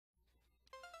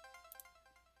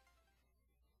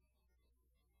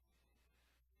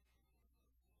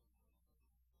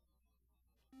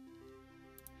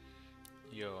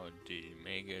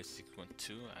Mega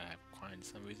 612. I have acquired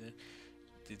some reason.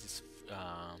 This is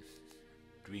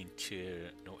green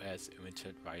chair known as Elementar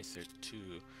Advisor 2.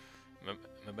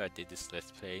 Remember I did this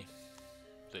let's play,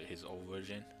 his old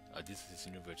version. This is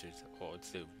his new version. Or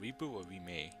it's a reboot or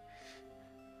remake?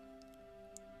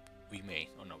 Remake.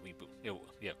 Oh no, reboot. Yeah,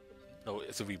 yeah. No,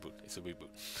 it's a reboot. It's a reboot.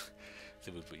 It's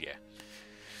a reboot. Yeah.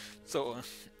 So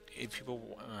if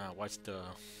people watch the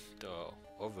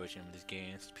old version of this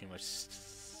game, it's pretty much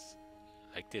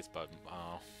like this, but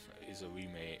it's a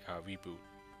remake, reboot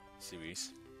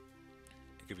series.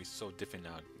 It could be so different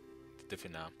now.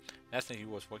 Different now. Last time he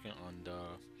was working on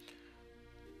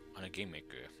a game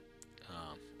maker.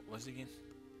 What's it again?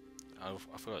 I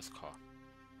forgot what it's called.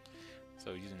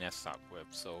 So using that software.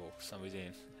 So for some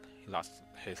reason he lost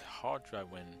his hard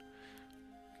drive when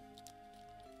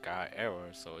got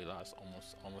error. So he lost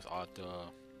almost all the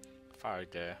file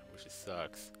there, which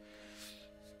sucks.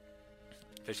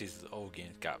 Especially his old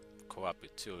games got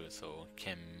corrupted too, so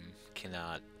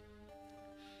cannot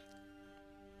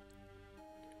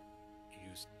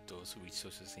use those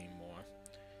resources anymore.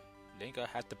 Then you gotta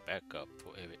have to back up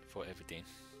for everything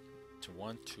to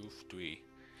 1, 2, 3.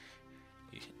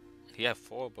 He had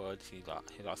 4, but he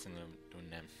lost in them doing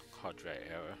them hard drive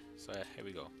error. So here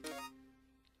we go.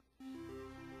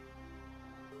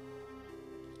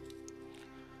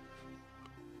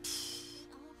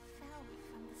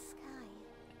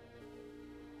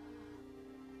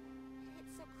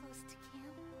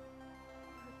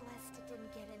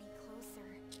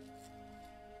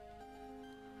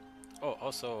 Oh,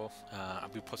 also, I'll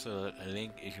be posting a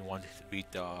link if you want to read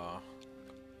the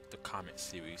comic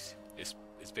series. It's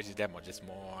basically that much. Just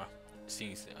more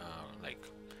scenes, like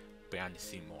behind the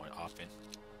scene more often.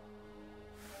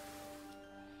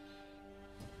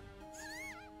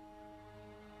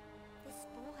 This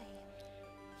boy,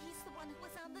 he's the one who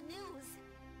was on the news.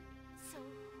 So,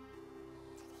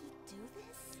 did he do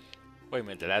this? Wait a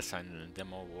minute, the last time the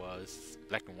demo was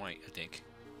black and white, I think.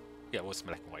 Yeah, it was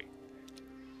black and white.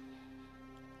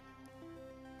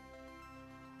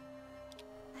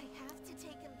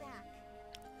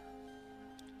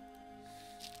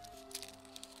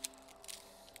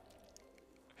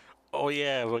 Oh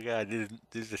yeah, we got this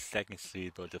is the second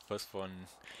seed, but the first one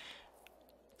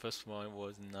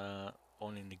was not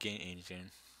only in the game engine,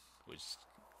 which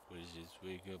is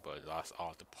really good, but it lost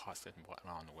all the parts and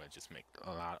around the way, just make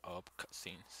a lot of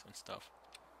cutscenes and stuff.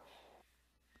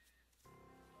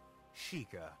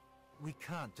 Sheikah, we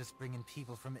can't just bring in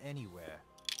people from anywhere.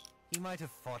 He might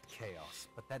have fought chaos,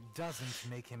 but that doesn't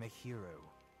make him a hero.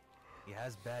 He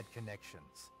has bad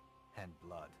connections and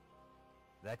blood.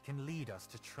 That can lead us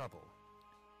to trouble.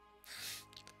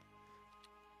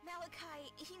 Malachi,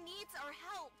 he needs our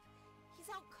help. He's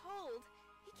out cold.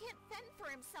 He can't fend for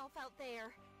himself out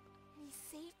there. And he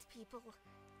saved people.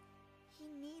 He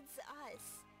needs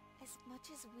us as much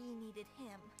as we needed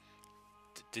him.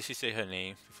 Did she say her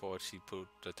name before she put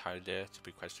the title there to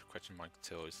be question mark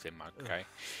until it said Malachi?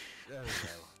 Very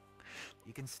well.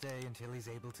 You can stay until he's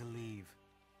able to leave.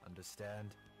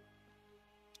 Understand?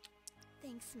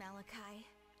 Thanks, Malachi.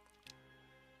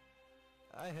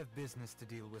 I have business to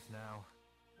deal with now.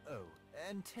 Oh,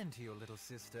 and tend to your little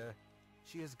sister.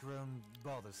 She has grown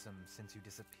bothersome since you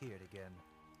disappeared again.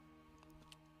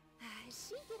 Is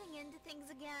she getting into things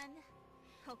again?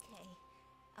 Okay,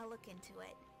 I'll look into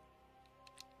it.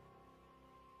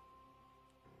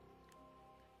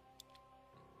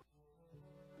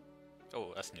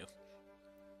 Oh, that's new.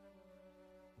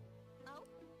 Oh,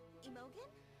 Imogen?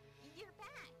 You're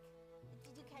back.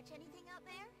 Did you catch anything out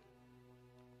there?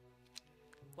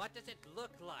 What does it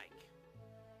look like?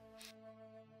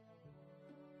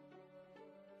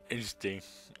 Interesting,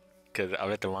 because I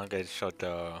read the manga and showed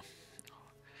the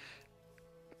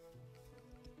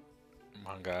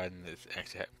manga and it's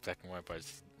actually black and white, but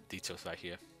it's details right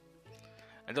here.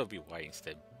 I thought it'd be white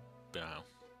instead of brown.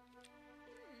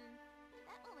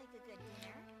 That will make a good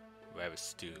dinner. Rabbit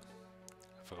stew.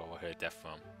 I forgot where I heard that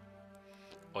from.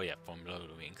 Oh yeah, from Lord of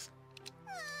the Rings.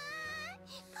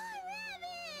 Poor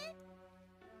rabbit!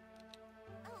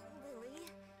 Oh, Lily.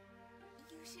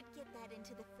 You should get that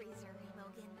into the freezer,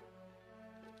 Imogen.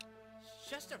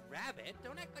 Just a rabbit?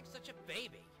 Don't act like such a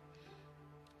baby.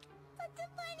 But the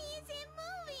bunny isn't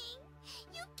moving!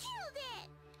 You killed it!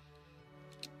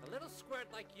 A little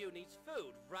squirt like you needs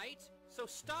food, right? So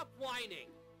stop whining.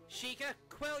 Sheikah,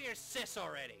 quill your sis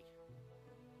already.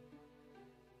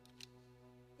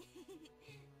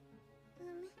 Okay.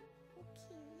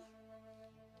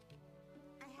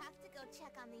 I have to go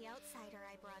check on the outsider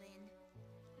I brought in.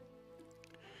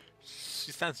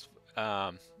 She sounds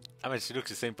I mean, she looks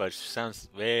the same, but she sounds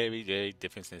very, very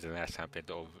different since the last time I played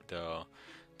the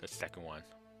second one,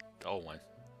 the old one.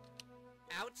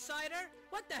 Outsider?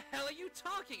 What the hell are you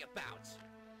talking about?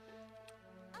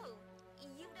 Oh,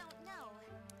 you don't know.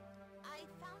 I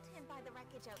found him by the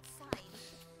wreckage outside.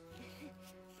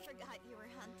 Forgot you were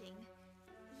hunting.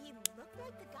 He looked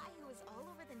like the guy who was all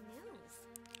over the news.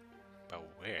 But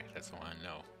where? That's what I want to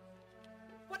know.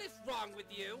 What is wrong with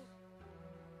you?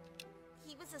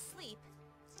 He was asleep,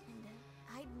 and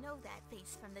I'd know that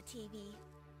face from the TV.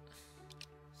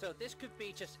 So this could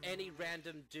be just any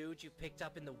random dude you picked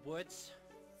up in the woods?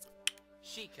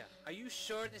 Sheikah, are you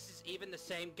sure this is even the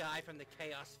same guy from the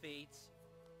Chaos feeds?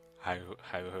 Hire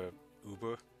her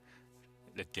Uber.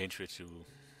 The danger to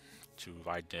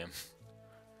ride them.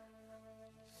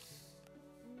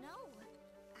 No,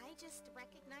 I just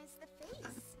recognized the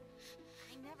face.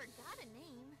 I never got a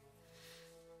name.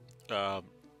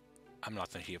 I'm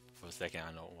lost in here for a second.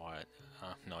 I know what.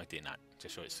 No, I did not.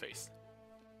 Just show his face.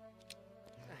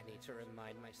 I need to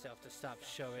remind myself to stop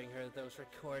showing her those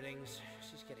recordings.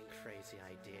 She's getting crazy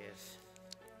ideas.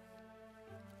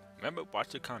 Remember, watch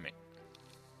the comment.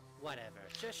 Whatever.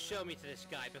 Just show me to this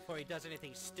guy before he does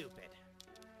anything stupid.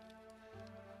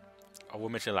 I will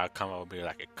mention like comment will be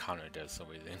like a counter there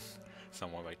somewhere then.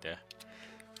 Someone right there.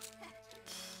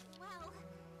 Well,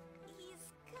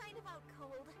 he's kind of out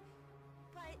cold,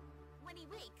 but when he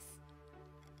wakes...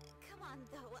 Come on,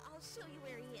 though, I'll show you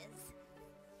where he is.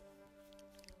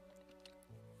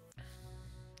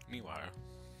 Meanwhile,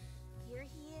 Here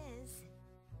he is.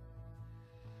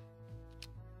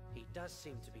 He does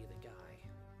seem to be the guy.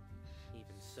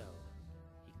 Even so,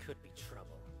 he could be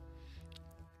trouble.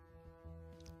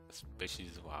 especially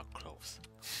while close.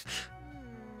 He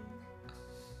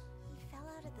fell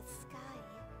out of the sky.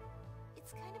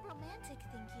 It's kind of romantic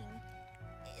thinking.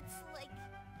 It's like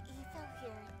he fell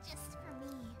here just for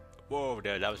me. Whoa,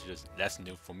 that's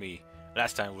new for me.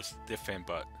 Last time was different,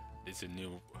 but it's a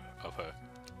new of her.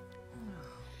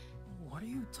 What are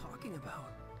you talking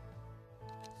about?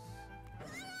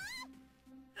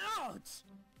 Ouch!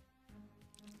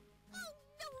 Oh,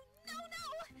 no!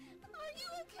 Are you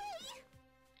okay?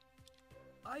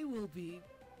 I will be.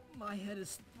 My head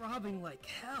is throbbing like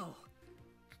hell.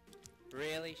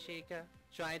 Really, Sheikah?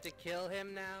 Trying to kill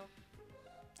him now?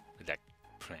 With that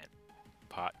plant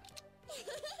pot. Big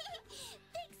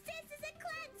Sis is a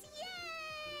klutz!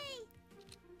 Yay!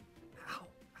 Ow,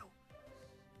 ow.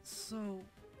 So,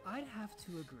 I'd have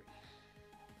to agree.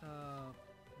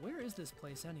 Where is this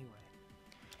place anyway?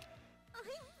 I'm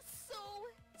so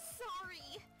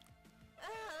sorry.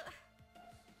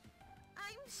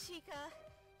 I'm Sheikah.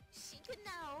 Sheikah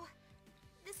now.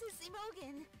 This is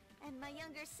Imogen and my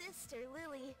younger sister,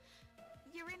 Lily.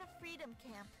 You're in a freedom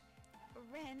camp,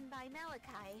 ran by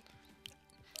Malachi.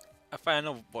 I find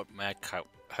out what Mac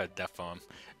heard that from.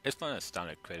 It's from a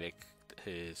standard critic,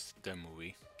 the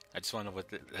movie. I just wonder what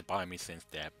that bothered me since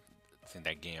that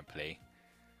gameplay.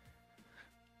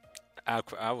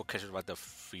 I will catch up about the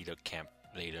freedom camp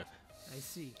later. I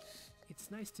see.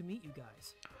 It's nice to meet you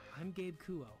guys. I'm Gabe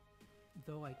Kuo,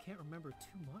 though I can't remember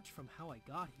too much from how I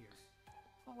got here.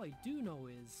 All I do know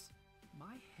is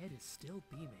my head is still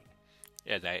beaming.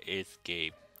 Yeah, that is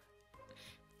Gabe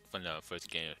from the first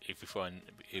game.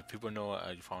 If people know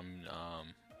from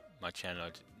my channel,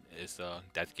 is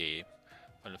that's Gabe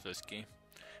from the first game.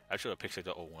 I showed a picture of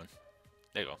the old one.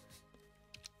 There you go.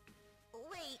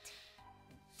 Wait,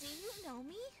 do you know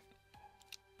me?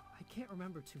 I can't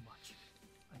remember too much.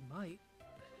 I might.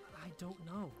 I don't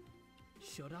know.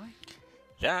 Should I?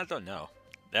 Yeah, I don't know.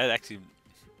 That actually.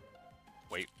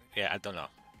 Wait, yeah, I don't know.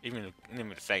 Even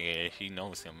the second game, he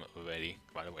knows him already.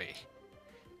 By the way,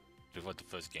 before the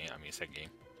first game, second game.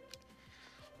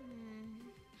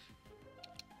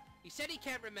 He said he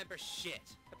can't remember shit.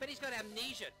 I bet he's got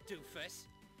amnesia, doofus.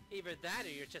 Either that or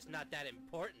you're just not that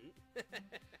important.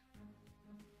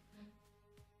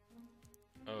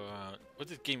 What's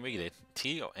this game rated?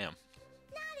 T or M?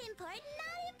 Not important,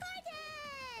 not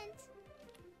important!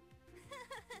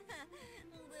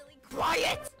 Lily,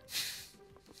 Quiet!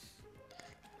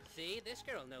 See, this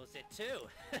girl knows it too.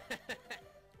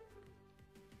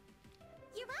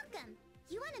 You're welcome.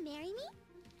 You want to marry me?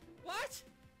 What?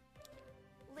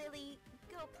 Lily,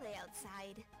 go play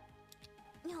outside.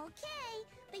 Okay,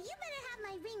 but you better have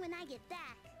my ring when I get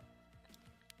back.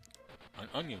 An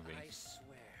onion ring. I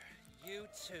swear, you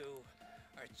two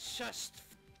are just...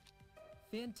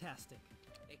 Fantastic.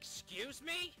 Excuse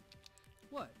me?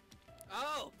 What?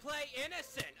 Oh, play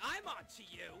innocent. I'm on to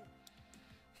you.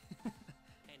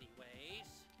 Anyways,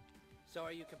 so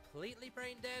are you completely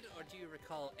brain dead, or do you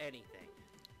recall anything?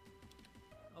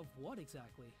 Of what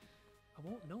exactly? I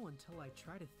won't know until I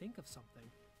try to think of something.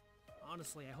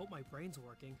 Honestly, I hope my brain's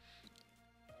working.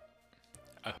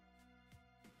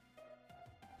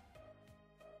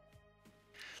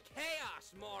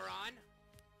 Chaos, moron!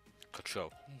 Control.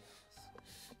 Chaos.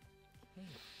 Chaos.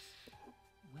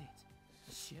 Wait,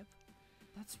 a ship?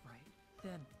 That's right.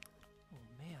 Then,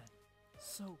 oh man.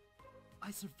 So,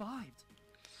 I survived.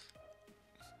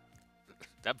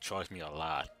 That charged me a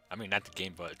lot. I mean, not the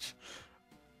game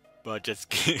but just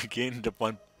getting the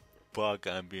one bug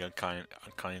and being unkind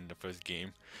in the first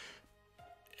game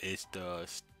is the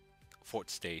fourth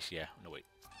stage. Yeah, no wait.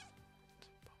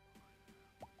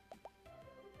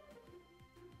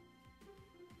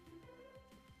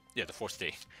 Yeah, the fourth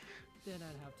stage. Then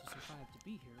I'd have to survive to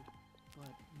be here.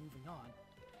 But moving on,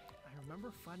 I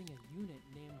remember finding a unit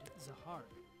named Zahar.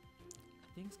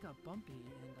 Things got bumpy,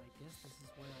 and I guess this is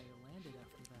where I landed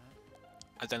after that.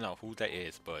 I don't know who that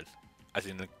is, but as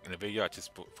in the video, I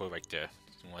just put right there.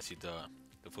 You want to see the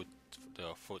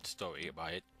full story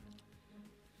about it.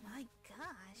 My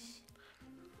gosh.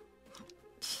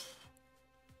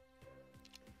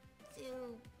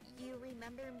 Do you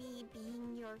remember me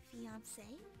being your fiance?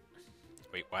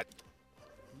 Wait, what?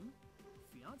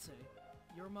 Fiance?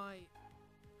 You're my...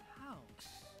 How?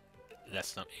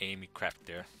 That's not Amy Craft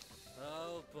there.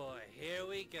 Oh boy, here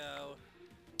we go.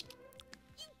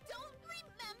 You don't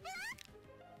remember?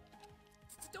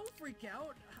 Don't freak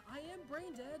out. I am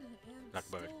brain dead and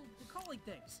Blackbird. still recalling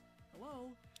things. Hello?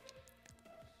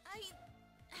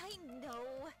 I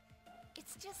know.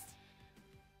 It's just...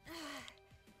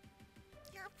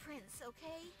 You're a prince,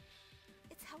 okay?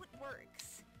 It's how it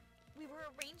works. We were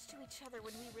arranged to each other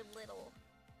when we were little.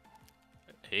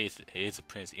 He is a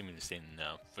prince, even the same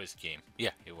first game.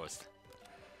 Yeah, it was.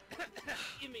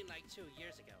 You mean like 2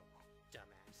 years ago,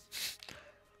 dumbass.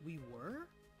 We were?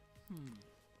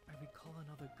 I recall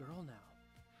another girl now.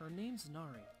 Her name's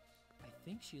Nari. I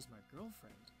think she's my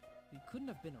girlfriend. We couldn't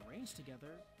have been arranged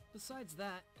together. Besides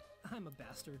that, I'm a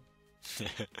bastard.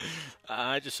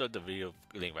 I just saw the video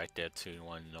link right there too. You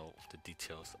want to know the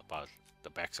details about the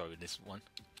backstory of this one?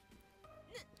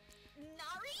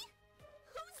 Nari?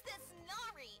 Who's this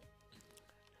Nari?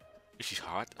 Is she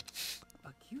hot?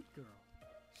 A cute girl.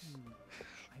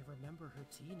 I remember her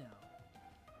tea now.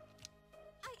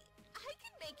 I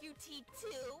can make you tea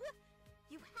too.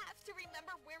 You have to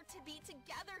remember where to be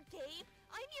together, Gabe.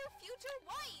 I'm your future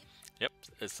wife. Yep,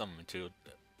 there's some material,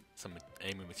 some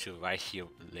Amy material right here,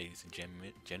 ladies and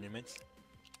gentlemen.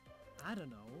 I don't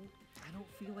know. I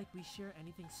don't feel like we share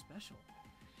anything special.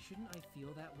 Shouldn't I feel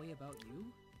that way about you?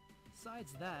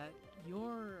 Besides that,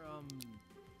 you're,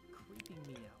 creeping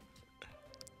me out.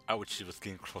 I wish she was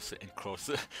getting closer and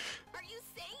closer. Are you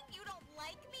saying you don't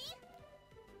like me?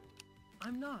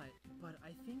 I'm not, but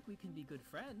I think we can be good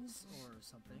friends, or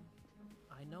something.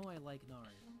 I know I like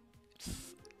Nari.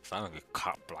 Sound like a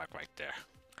cop block right there.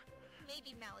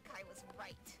 Maybe Malachi was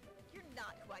right. You're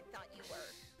not who I thought you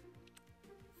were.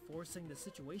 Forcing the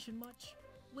situation much?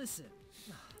 Listen,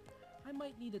 I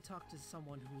might need to talk to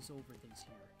someone who's over things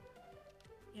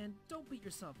here. And don't beat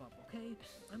yourself up, okay?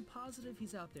 I'm positive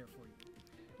he's out there for you.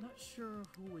 Not sure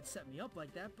who would set me up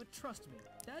like that, but trust me,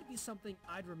 that'd be something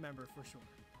I'd remember for sure.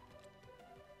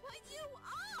 But you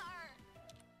are!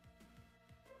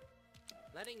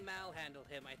 Letting Mal handle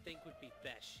him, I think, would be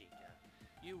best, Sheikah.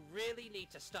 You really need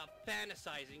to stop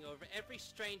fantasizing over every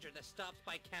stranger that stops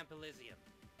by Camp Elysium.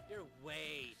 You're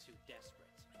way too desperate.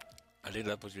 I think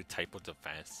that was your type of the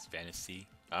fantasy.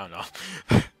 I don't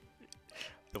know.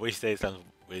 The way you say it sounds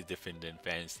way different than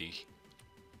fantasy.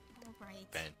 Alright.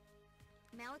 Fan.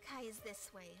 Malachi is this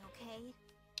way, okay?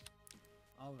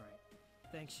 Alright.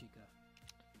 Thanks, Sheikah.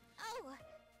 Oh,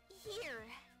 here.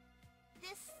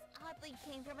 This oddly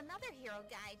came from another hero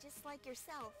guy, just like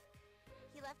yourself.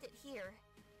 He left it here,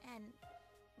 and,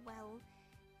 well,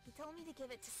 he told me to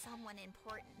give it to someone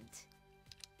important.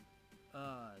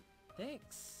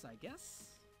 Thanks, I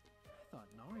guess? I thought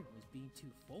Nari was being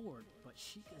too forward, but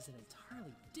Sheikah's an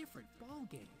entirely different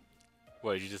ballgame.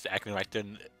 Well, you just acting like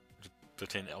then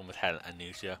pretend almost had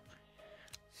amnesia.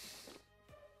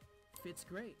 Fits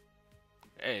great.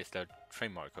 Hey, it's the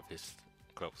trademark of his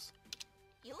clothes.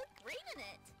 You look great in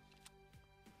it.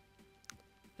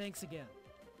 Thanks again.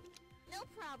 No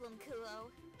problem, Kuo.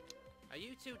 Are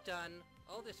you two done?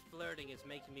 All this flirting is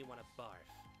making me want to barf.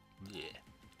 Yeah.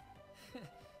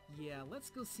 Yeah, let's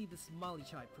go see this Molly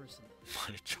Chai person.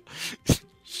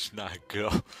 She's not a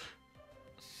girl.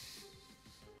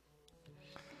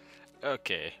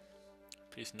 Okay.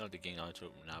 Please note the game audio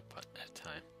not at that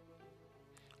time.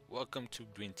 Welcome to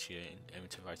Green Tier in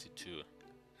Elementar Rising 2.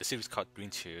 The series called Green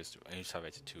Tiers Elementar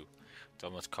Rising 2. It's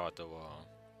almost called the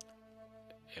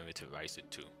Elementar Riser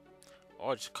 2.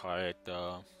 Or just call it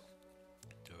the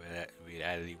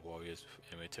Reality Warriors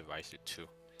Elementar Riser 2.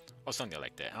 Or something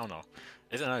like that. I don't know.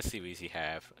 There's another series he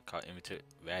have called Elementar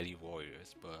Reality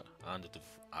Warriors, but I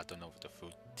don't know what the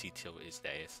full detail is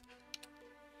that is.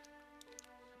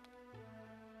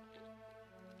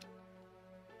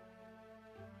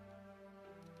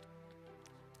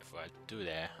 If I do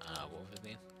that, what was his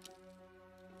name?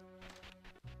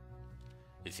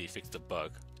 Is he fix the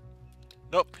bug?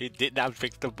 Nope, he did not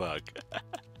fix the bug.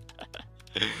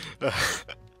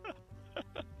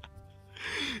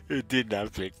 He did not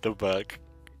fix the bug.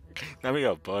 Not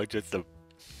even a bug, just a.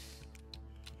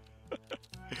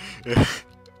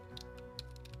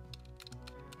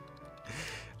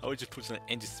 I would just put some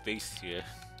empty space here.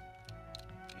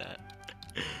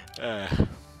 Nah.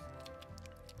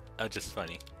 That's just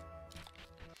funny.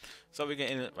 So we're gonna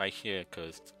end it right here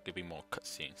because there'll be more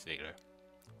cutscenes later.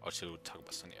 Or should we talk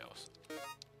about something else?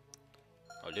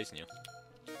 Oh, this new.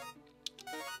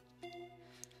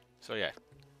 So yeah,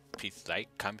 please like,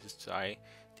 comment, subscribe.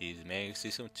 This is Meg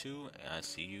Season 2, and I'll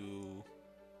see you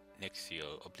next year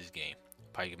of this game.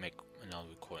 Probably make another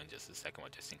recording just a second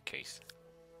one just in case.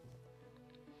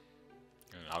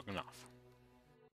 And logging off.